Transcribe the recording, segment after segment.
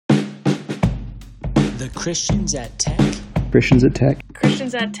The Christians at Tech. Christians at Tech.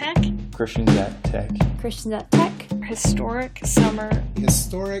 Christians at Tech. Christians at Tech. Christians at Tech. Historic Summer.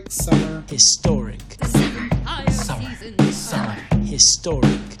 Historic Summer.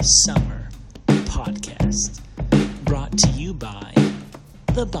 Historic Summer Podcast. Brought to you by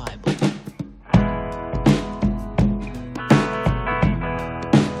the Bible.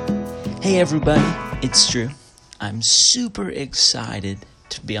 Hey everybody, it's Drew. I'm super excited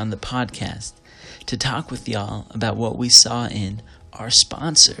to be on the podcast to talk with y'all about what we saw in our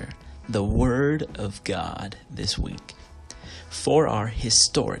sponsor, the Word of God, this week for our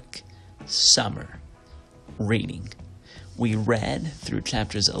historic summer reading. We read through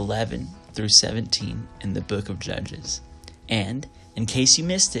chapters 11 through 17 in the book of Judges. And in case you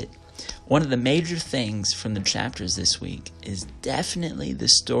missed it, one of the major things from the chapters this week is definitely the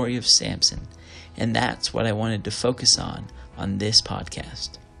story of Samson, and that's what I wanted to focus on this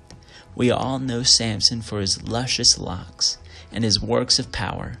podcast. We all know Samson for his luscious locks and his works of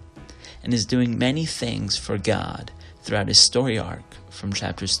power, and is doing many things for God throughout his story arc from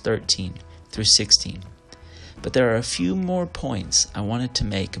chapters 13 through 16. But there are a few more points I wanted to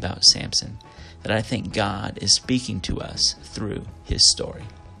make about Samson that I think God is speaking to us through his story.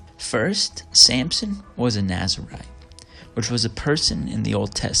 First, Samson was a Nazirite, which was a person in the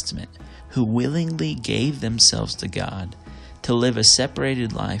Old Testament who willingly gave themselves to God to live a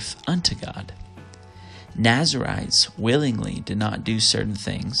separated life unto God. Nazirites willingly did not do certain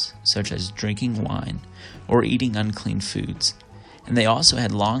things, such as drinking wine or eating unclean foods, and they also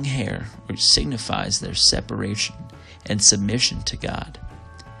had long hair, which signifies their separation and submission to God.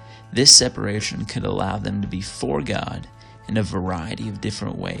 This separation could allow them to be for God in a variety of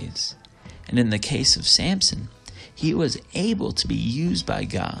different ways, and in the case of Samson, he was able to be used by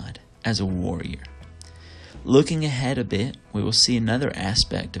God as a warrior. Looking ahead a bit, we will see another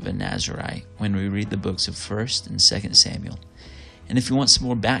aspect of a Nazirite when we read the books of 1st and 2nd Samuel. And if you want some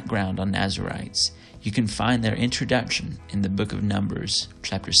more background on Nazirites, you can find their introduction in the book of Numbers,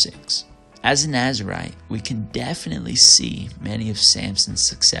 chapter 6. As a Nazirite, we can definitely see many of Samson's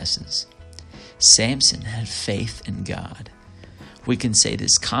successes. Samson had faith in God. We can say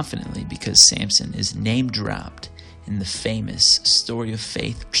this confidently because Samson is name-dropped in the famous Story of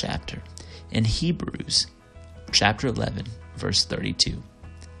Faith chapter in Hebrews, chapter 11, verse 32.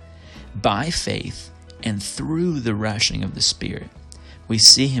 By faith and through the rushing of the Spirit, we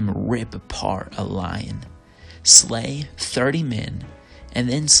see him rip apart a lion, slay 30 men, and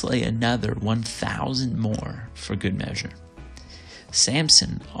then slay another 1,000 more for good measure.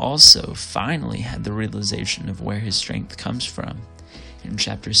 Samson also finally had the realization of where his strength comes from in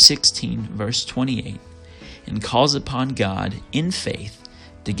chapter 16, verse 28, and calls upon God in faith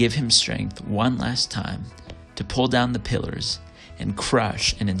to give him strength one last time to pull down the pillars and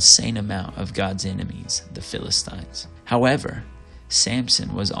crush an insane amount of God's enemies, the Philistines. However,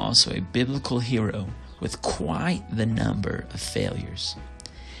 Samson was also a biblical hero with quite the number of failures.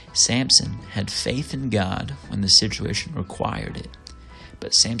 Samson had faith in God when the situation required it,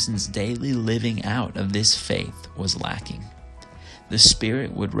 but Samson's daily living out of this faith was lacking. The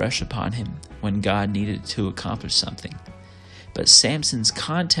Spirit would rush upon him when God needed to accomplish something, but Samson's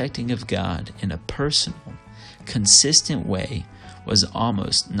contacting of God in a personal, consistent way was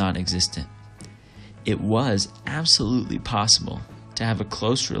almost non-existent. It was absolutely possible to have a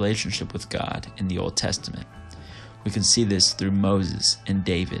close relationship with God in the Old Testament. We can see this through Moses and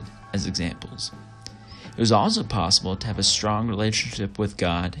David as examples. It was also possible to have a strong relationship with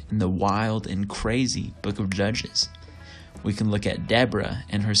God in the wild and crazy book of Judges. We can look at Deborah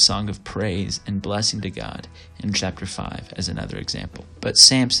and her song of praise and blessing to God in chapter 5 as another example. But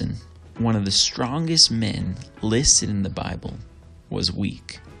Samson, one of the strongest men listed in the Bible, was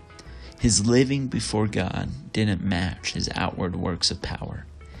weak. His living before God didn't match his outward works of power.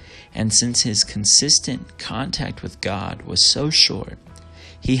 And since his consistent contact with God was so short,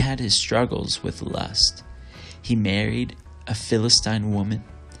 he had his struggles with lust. He married a Philistine woman.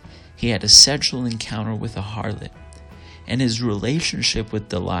 He had a sexual encounter with a harlot. And his relationship with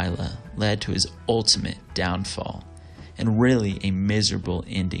Delilah led to his ultimate downfall and really a miserable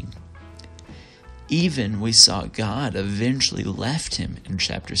ending. Even we saw God eventually left him in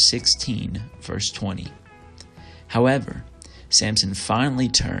chapter 16, verse 20. However, Samson finally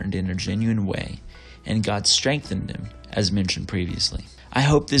turned in a genuine way, and God strengthened him, as mentioned previously. I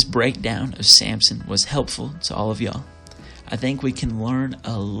hope this breakdown of Samson was helpful to all of y'all. I think we can learn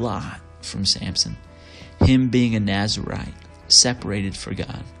a lot from Samson. Him being a Nazirite, separated for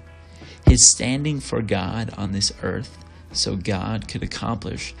God. His standing for God on this earth so God could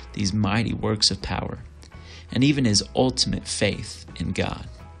accomplish these mighty works of power. And even his ultimate faith in God.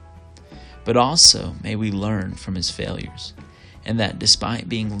 But also may we learn from his failures, and that despite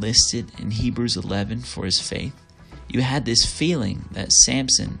being listed in Hebrews 11 for his faith, you had this feeling that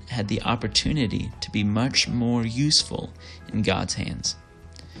Samson had the opportunity to be much more useful in God's hands.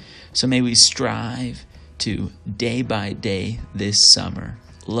 So may we strive to, day by day this summer,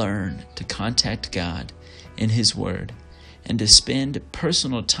 learn to contact God in his word and to spend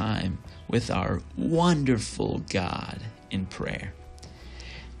personal time with our wonderful God in prayer,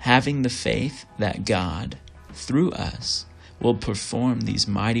 having the faith that God, through us, will perform these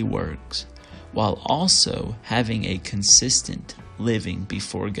mighty works, while also having a consistent living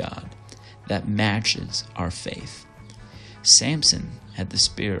before God that matches our faith. Samson had the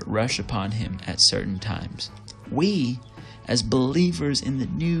Spirit rush upon him at certain times. We, as believers in the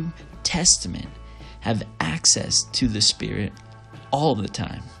New Testament, have access to the Spirit all the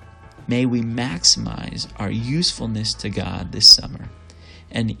time. May we maximize our usefulness to God this summer,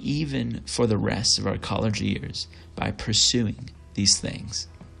 and even for the rest of our college years, by pursuing these things.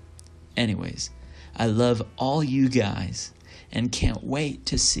 Anyways, I love all you guys and can't wait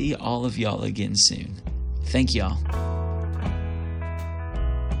to see all of y'all again soon. Thank y'all.